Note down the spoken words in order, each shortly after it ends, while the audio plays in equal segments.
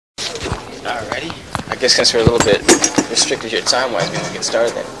Alrighty. I guess since we're a little bit restricted here time-wise, we can get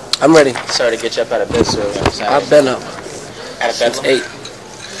started then. I'm ready. Sorry to get you up out of bed so early. I've been up. Out of bed since 8.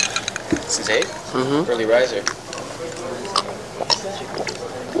 Since 8? Mm-hmm. Early riser.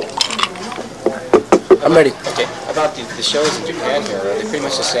 I'm ready. Okay. About the shows in Japan here, are they pretty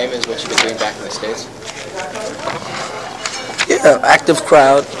much the same as what you've been doing back in the States? Yeah, active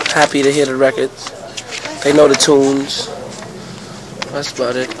crowd. Happy to hear the records. They know the tunes. That's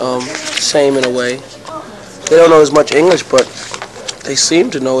about it. Same in a way. They don't know as much English, but they seem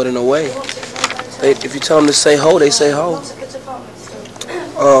to know it in a way. If you tell them to say ho, they say ho.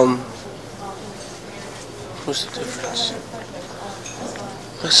 What's the difference?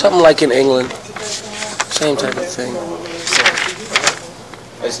 Something like in England. Same type of thing.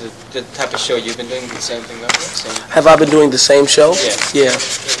 Is the type of show you've been doing the same thing though? Have I been doing the same show? Yeah. Yeah.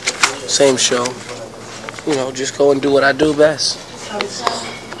 Same show. You know, just go and do what I do best. How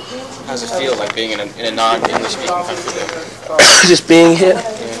does it feel like being in a non-English speaking country there? Just being here? Yeah.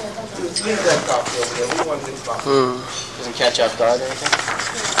 Doesn't catch you off guard or anything?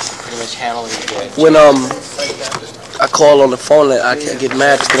 Pretty much handling it. When I call on the phone, I can't get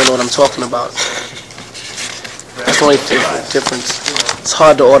mad because they don't know what I'm talking about. That's the only difference. It's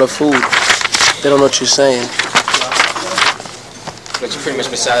hard to order food. They don't know what you're saying. But you've pretty much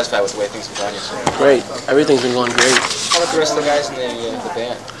been satisfied with the way things have gone yourself. Great. Everything's been going great. How about the rest of the guys in the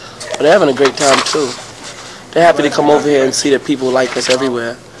band? But they're having a great time too. They're happy to come over here and see that people like us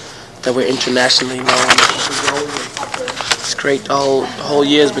everywhere. That we're internationally known. It's great. The whole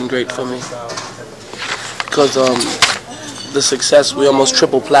year's been great for me. Because the success, we almost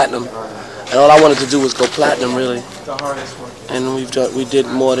triple platinum. And all I wanted to do was go platinum, really. And we did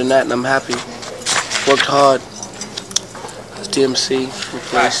more than that, and I'm happy. Worked hard. That's D.M.C.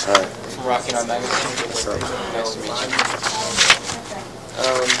 Replace. Hi. From Rocking Our Magazine. Nice to meet you.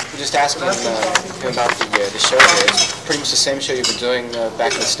 We're just asking him about the show here. It's pretty much the same show you've been doing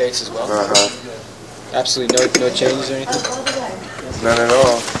back in the States as well. Absolutely no changes or anything? None at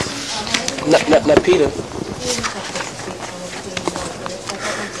all. Not Peter.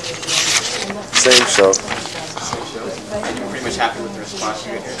 Same show. You're pretty much happy with the response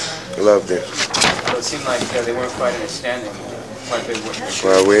you get here? Loved it. Well, it seemed like they weren't quite understanding quite a bit of what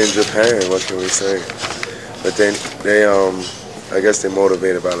you're Well, we're in Japan. What can we say? But they I guess they're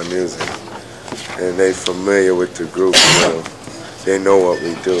motivated by the music, and they familiar with the group. You know, they know what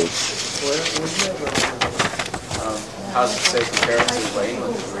we do. How does it say compared to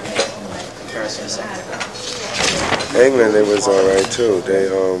England? Comparison second. England, it was all right too. They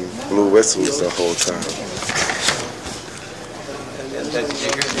blew whistles the whole time. Did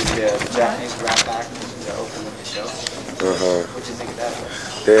you hear the Japanese rap act that opened with the show? What did you think of that?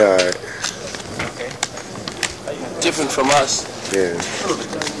 They are okay. Different from us. Yeah. A little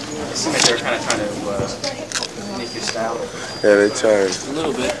bit different. It seemed like they were kind of trying to make your style. Yeah, they tried A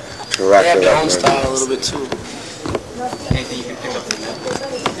little bit. to rock They have it their up. own style a little bit too. Anything you can pick up from that?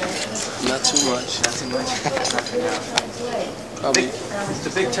 Not too much. Not too much. Not for now. Probably.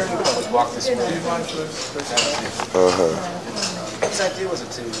 The big turning point was Walk This Way. Whose idea was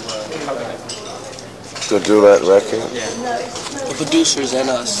it to cover that? To do that record? Yeah. The producers and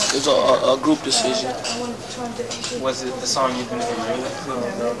us. It was a group decision. Was it the song you've been familiar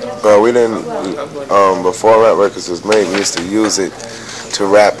with? But we didn't, before rap records was made, we used to use it to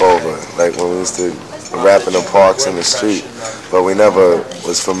rap over, like when we used to rap in the parks in the street, but we never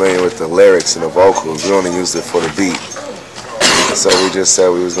was familiar with the lyrics and the vocals. We only used it for the beat. So we just said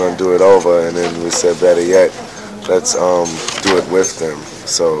we was going to do it over, and then we said better yet, let's do it with them.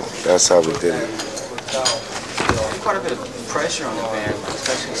 So that's how we did it. Quite a bit of pressure on the band,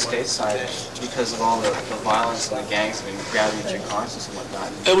 especially stateside, because of all the violence and the gangs that have been grabbing at your concerts and whatnot.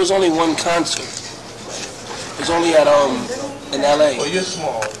 It was only one concert. It was only at in L.A. Well, you're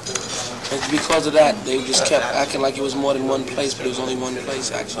small. And because of that, they just kept acting like it was more than one place, but it was only one place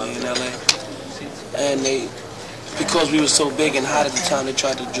actually in L.A. And because we were so big and hot at the time, they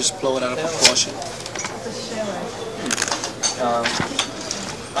tried to just blow it out of proportion.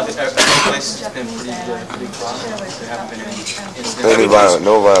 Other places have been pretty violent. There haven't been any incidents. Any violent,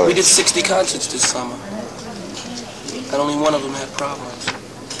 no violence. We did 60 concerts this summer, and only one of them had problems.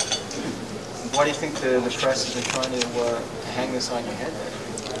 Why do you think the press has been trying to hang this on your head?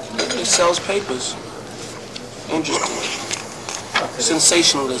 It sells papers. Interesting.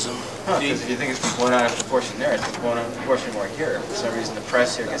 Sensationalism. Because if you think it's been blown out of proportion there, it's been blown out of proportion more here. For some reason, the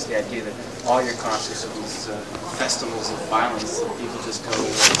press here gets the idea that all your concerts are these festivals of violence that people just go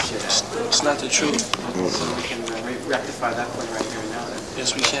shit at. It's not the truth. So we can rectify that point right here and now.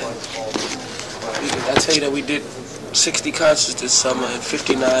 Yes, we can. I tell you that we did 60 concerts this summer, and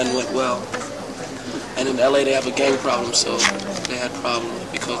 59 went well. And in LA they have a gang problem, so they had problems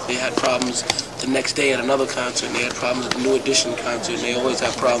because they had problems the next day at another concert, and they had problems at the New Edition concert, and they always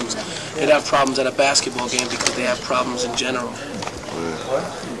have problems. They'd have problems at a basketball game because they have problems in general.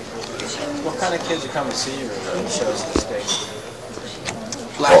 What kind of kids are coming to see your shows these days?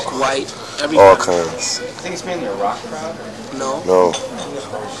 Black, white, everybody. All kinds. I think it's mainly a rock crowd. No. No.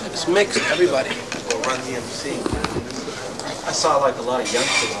 It's mixed, everybody. Run DMC. I saw like a lot of young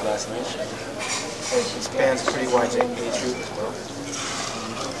kids last night. It spans a pretty wide age group as well.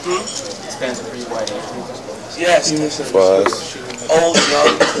 It spans a pretty wide age group as well. Yes. For us. Old,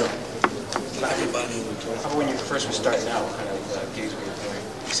 young, everybody. How about when you first were starting out, what kind of gigs were you doing?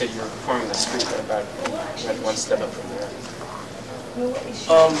 You said you were performing the street, but about you had one step up from there.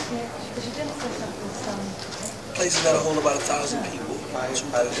 Places that hold about 1,000 people.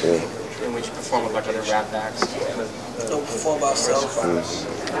 In which you perform with like other rap acts. Don't perform by ourselves.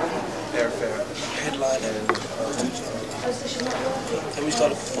 Headline. And we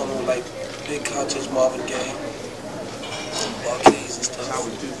started performing with like big concerts, Marvin Gaye, Barclays and stuff. How we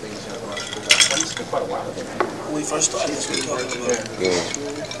do things. It's been quite a while ago. When we first started, that's what we were talking about. Yeah.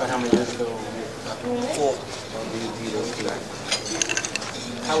 About how many years ago? 4.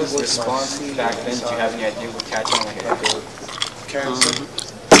 How was the response back then? Did you have any idea what catching like a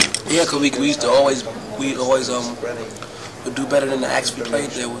Yeah, cause we used to always would do better than the acts we played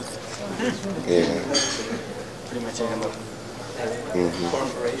there with. Yeah. Pretty much ended up. But you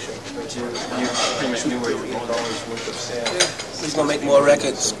pretty much knew where you were going. He's gonna make more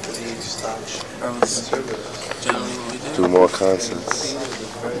records. That was generally what we did. Do more concerts.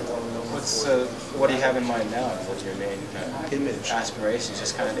 What do you have in mind now? What's your main aspirations?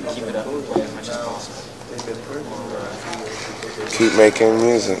 Just kind of to keep it up and play as much as possible. Keep making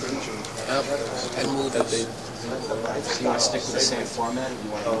music. Yep. And movies. So you want to stick with the same format, or you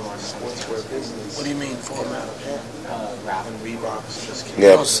want to move on to something else? What do you mean format? Rap and Reebok.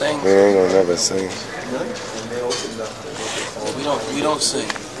 Yeah, don't sing. we ain't gonna never sing. Really? We don't sing.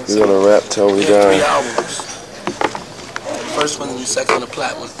 We're gonna rap till we We have 3 die. albums. First one and the second one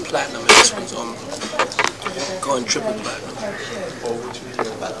platinum, and this one's going triple platinum.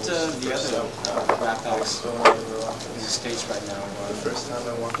 About the other rap acts in the States right now,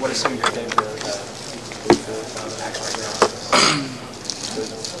 what are some of your favorite acts right now?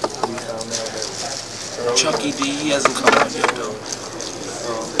 Chucky D, he hasn't come out yet though. A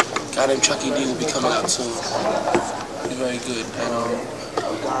guy named Chucky D will be coming out soon. He's very good. And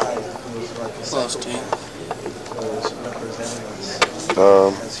who else, T?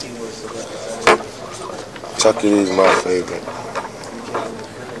 Chucky D's my favorite.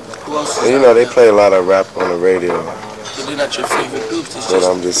 Who else? And you know, they play a lot of rap on the radio. So they're not your favorite groups. It's But just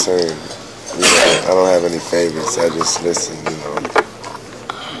I'm just saying, you know, I don't have any favorites. I just listen, you know.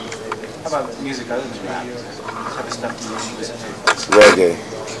 How about music other than rap? What type of stuff do you usually listen to? Reggae.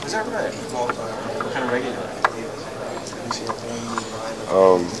 Is that right? What kind of reggae do you like?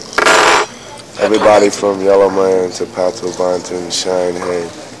 Everybody from Yellow Man to Pato Banton, Shine Hay,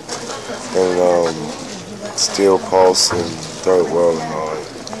 and Steel Pulse and Third World and all that.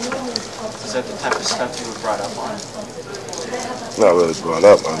 Is that the type of stuff you were brought up on? Not really brought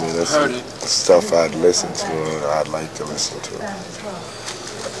up. I mean, that's Heard it. stuff I'd listen to or I'd like to listen to.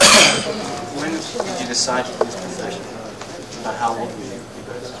 When did you decide to do this profession? About how old were you?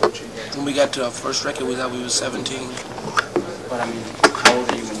 when we got to our first record, we thought we were 17. But I mean, how old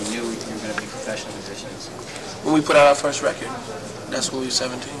were you when you knew you were going to be professional musicians? When we put out our first record, that's when we were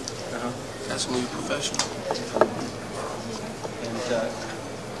 17. That's when we were professional. And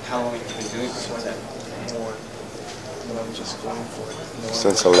how long have you been doing it before that?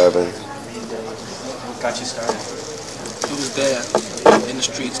 Since 11. What got you started? He was there in the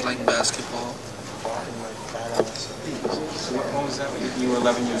streets like basketball. So what was that when you were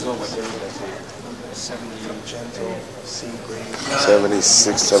 11 years old? What year was that?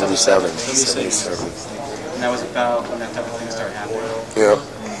 76, 77. 77. And that was about when that type of thing started happening. Yep.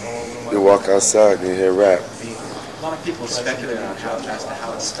 You walk outside and you hear rap. A lot of people speculate on as to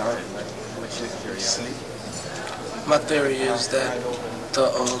how it started. Like, what's your theory? My theory is that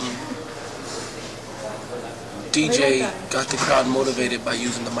the DJ got the crowd motivated by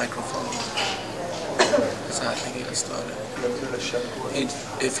using the microphone. That's how I think he got started.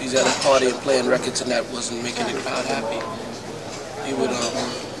 If he's at a party and playing records and that wasn't making the crowd happy, he would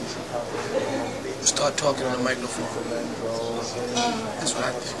start talking on the microphone. That's what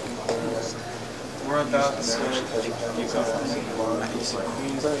I think. Whereabouts you come from? I think you said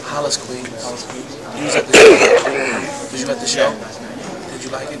Queens. Hollis, Queens. You was at the show? Was you at the show? Did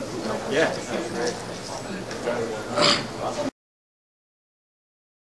you like it? Yeah.